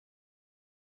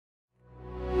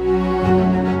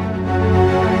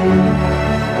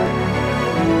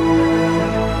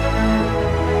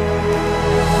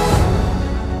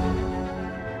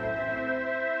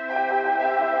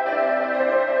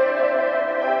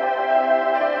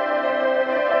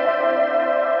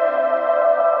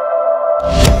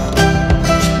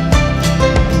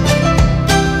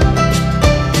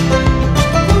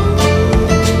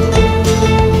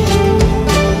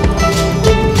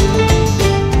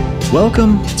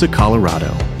Welcome to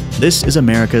Colorado. This is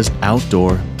America's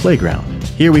outdoor playground.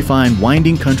 Here we find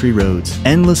winding country roads,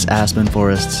 endless aspen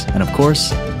forests, and of course,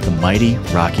 the mighty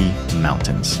Rocky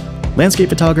Mountains. Landscape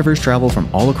photographers travel from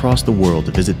all across the world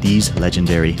to visit these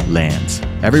legendary lands.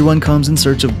 Everyone comes in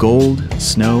search of gold,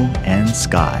 snow, and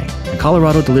sky. And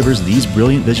Colorado delivers these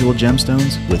brilliant visual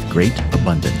gemstones with great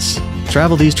abundance.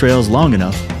 Travel these trails long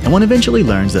enough, and one eventually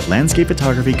learns that landscape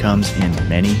photography comes in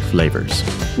many flavors.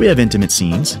 We have intimate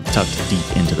scenes tucked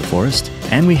deep into the forest,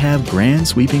 and we have grand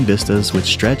sweeping vistas which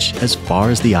stretch as far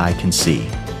as the eye can see.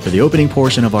 For the opening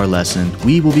portion of our lesson,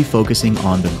 we will be focusing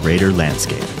on the greater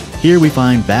landscape. Here we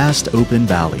find vast open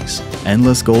valleys,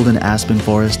 endless golden aspen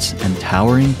forests, and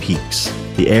towering peaks.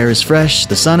 The air is fresh,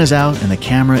 the sun is out, and the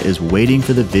camera is waiting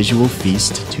for the visual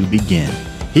feast to begin.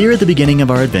 Here at the beginning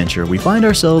of our adventure, we find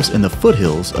ourselves in the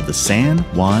foothills of the San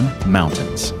Juan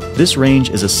Mountains. This range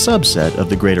is a subset of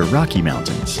the Greater Rocky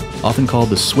Mountains. Often called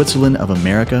the Switzerland of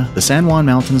America, the San Juan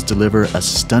Mountains deliver a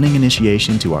stunning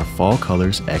initiation to our Fall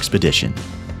Colors expedition.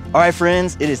 All right,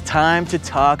 friends, it is time to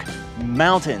talk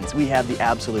mountains. We have the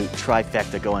absolute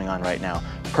trifecta going on right now.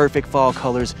 Perfect fall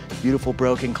colors, beautiful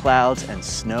broken clouds, and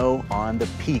snow on the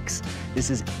peaks. This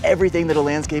is everything that a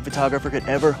landscape photographer could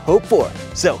ever hope for.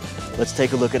 So let's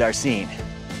take a look at our scene.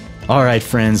 All right,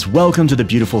 friends, welcome to the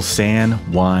beautiful San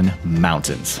Juan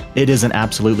Mountains. It is an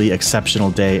absolutely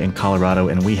exceptional day in Colorado,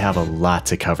 and we have a lot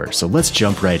to cover, so let's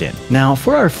jump right in. Now,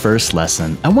 for our first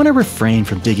lesson, I want to refrain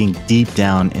from digging deep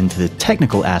down into the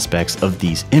technical aspects of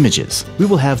these images. We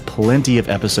will have plenty of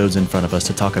episodes in front of us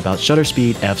to talk about shutter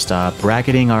speed, f-stop,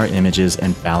 bracketing our images,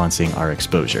 and balancing our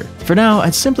exposure. For now,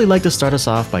 I'd simply like to start us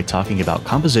off by talking about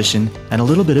composition and a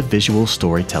little bit of visual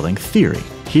storytelling theory.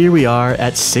 Here we are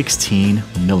at 16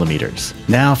 millimeters.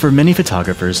 Now, for many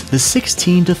photographers, the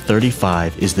 16 to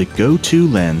 35 is the go-to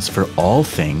lens for all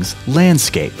things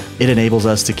landscape. It enables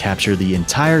us to capture the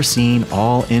entire scene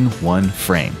all in one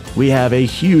frame. We have a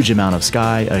huge amount of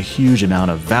sky, a huge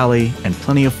amount of valley, and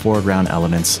plenty of foreground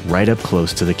elements right up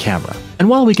close to the camera. And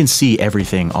while we can see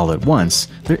everything all at once,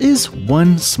 there is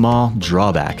one small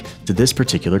drawback to this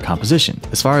particular composition.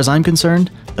 As far as I'm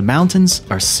concerned, the mountains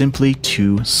are simply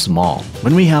too small.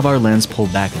 When we have our lens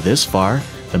pulled back this far,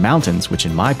 the mountains, which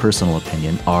in my personal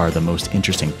opinion are the most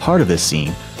interesting part of this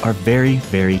scene, are very,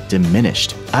 very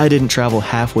diminished. I didn't travel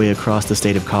halfway across the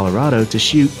state of Colorado to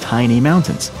shoot tiny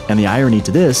mountains. And the irony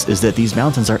to this is that these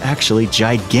mountains are actually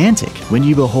gigantic. When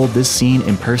you behold this scene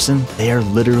in person, they are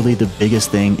literally the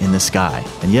biggest thing in the sky.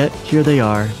 And yet, here they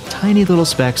are, tiny little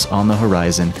specks on the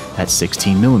horizon at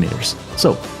 16 millimeters.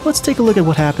 So let's take a look at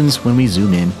what happens when we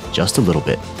zoom in just a little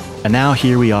bit. And now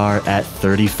here we are at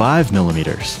 35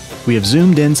 millimeters. We have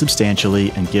zoomed in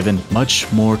substantially and given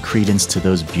much more credence to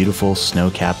those beautiful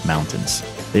snow-capped mountains.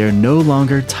 They are no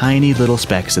longer tiny little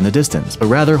specks in the distance, but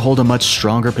rather hold a much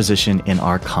stronger position in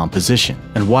our composition.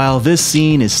 And while this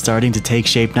scene is starting to take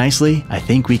shape nicely, I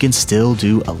think we can still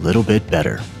do a little bit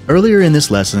better. Earlier in this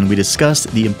lesson, we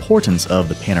discussed the importance of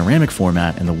the panoramic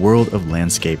format in the world of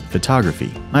landscape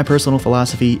photography. My personal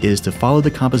philosophy is to follow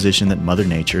the composition that Mother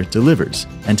Nature delivers.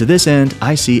 And to this end,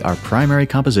 I see our primary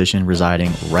composition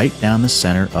residing right down the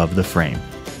center of the frame.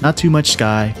 Not too much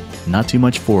sky, not too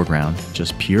much foreground,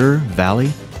 just pure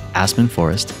valley, aspen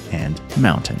forest, and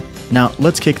mountain. Now,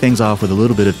 let's kick things off with a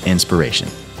little bit of inspiration.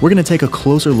 We're going to take a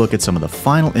closer look at some of the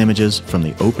final images from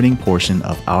the opening portion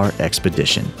of our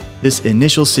expedition. This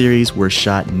initial series were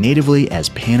shot natively as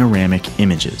panoramic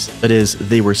images. That is,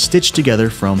 they were stitched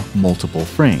together from multiple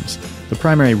frames. The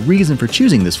primary reason for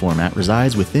choosing this format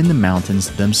resides within the mountains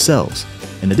themselves.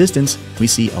 In the distance, we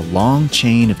see a long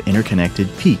chain of interconnected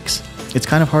peaks. It's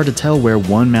kind of hard to tell where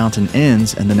one mountain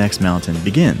ends and the next mountain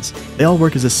begins. They all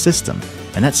work as a system,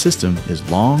 and that system is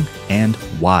long and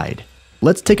wide.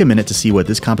 Let's take a minute to see what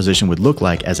this composition would look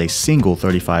like as a single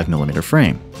 35mm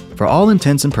frame. For all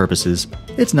intents and purposes,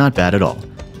 it's not bad at all.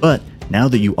 But now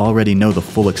that you already know the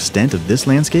full extent of this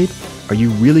landscape, are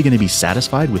you really going to be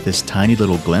satisfied with this tiny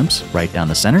little glimpse right down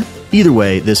the center? Either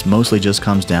way, this mostly just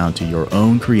comes down to your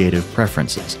own creative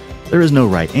preferences. There is no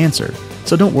right answer,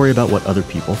 so don't worry about what other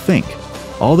people think.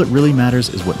 All that really matters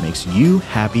is what makes you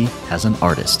happy as an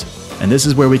artist. And this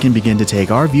is where we can begin to take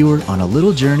our viewer on a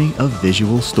little journey of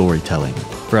visual storytelling.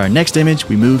 For our next image,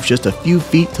 we move just a few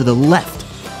feet to the left.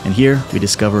 And here we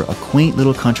discover a quaint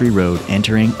little country road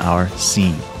entering our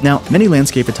scene. Now, many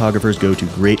landscape photographers go to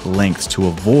great lengths to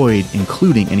avoid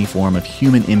including any form of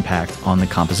human impact on the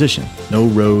composition. No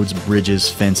roads, bridges,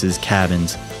 fences,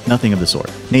 cabins, nothing of the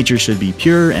sort. Nature should be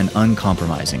pure and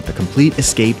uncompromising, a complete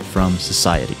escape from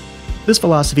society. This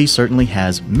philosophy certainly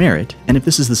has merit, and if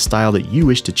this is the style that you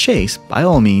wish to chase, by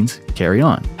all means, carry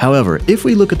on. However, if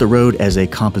we look at the road as a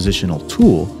compositional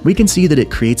tool, we can see that it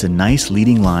creates a nice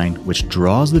leading line which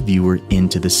draws the viewer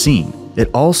into the scene. It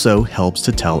also helps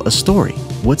to tell a story.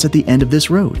 What's at the end of this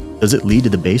road? Does it lead to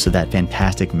the base of that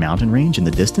fantastic mountain range in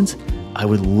the distance? I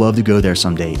would love to go there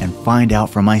someday and find out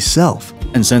for myself.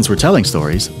 And since we're telling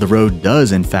stories, the road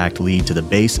does in fact lead to the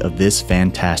base of this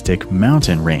fantastic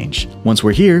mountain range. Once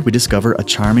we're here, we discover a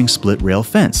charming split rail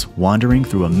fence wandering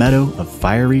through a meadow of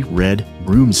fiery red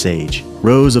broom sage.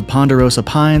 Rows of ponderosa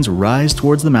pines rise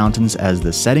towards the mountains as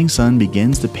the setting sun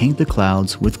begins to paint the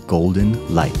clouds with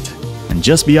golden light. And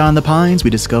just beyond the pines, we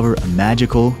discover a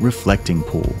magical reflecting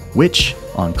pool, which,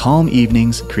 on calm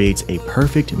evenings, creates a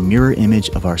perfect mirror image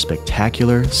of our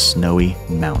spectacular snowy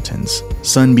mountains.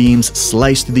 Sunbeams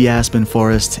slice through the aspen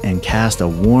forest and cast a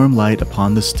warm light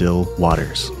upon the still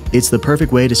waters. It's the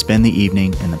perfect way to spend the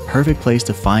evening and the perfect place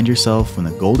to find yourself when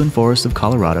the golden forests of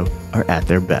Colorado are at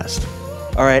their best.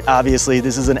 All right, obviously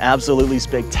this is an absolutely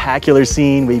spectacular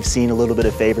scene. We've seen a little bit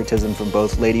of favoritism from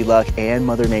both Lady Luck and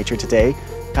Mother Nature today.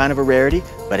 Kind of a rarity,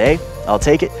 but hey, I'll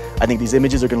take it. I think these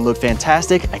images are gonna look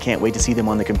fantastic. I can't wait to see them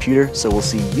on the computer, so we'll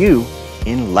see you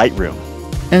in Lightroom.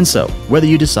 And so, whether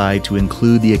you decide to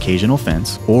include the occasional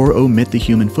fence or omit the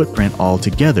human footprint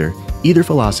altogether, either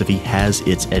philosophy has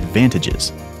its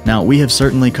advantages. Now, we have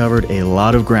certainly covered a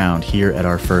lot of ground here at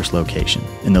our first location.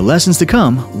 In the lessons to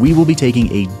come, we will be taking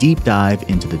a deep dive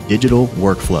into the digital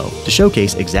workflow to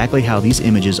showcase exactly how these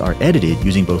images are edited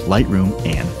using both Lightroom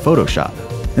and Photoshop.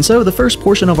 And so the first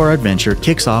portion of our adventure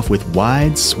kicks off with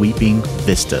wide, sweeping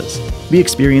vistas. We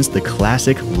experience the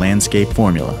classic landscape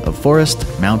formula of forest,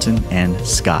 mountain, and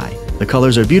sky. The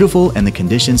colors are beautiful and the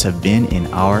conditions have been in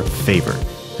our favor.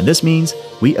 And this means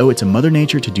we owe it to Mother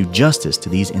Nature to do justice to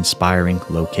these inspiring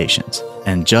locations.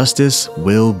 And justice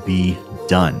will be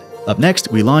done. Up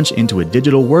next, we launch into a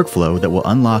digital workflow that will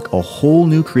unlock a whole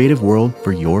new creative world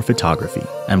for your photography.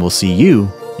 And we'll see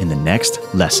you in the next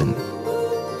lesson.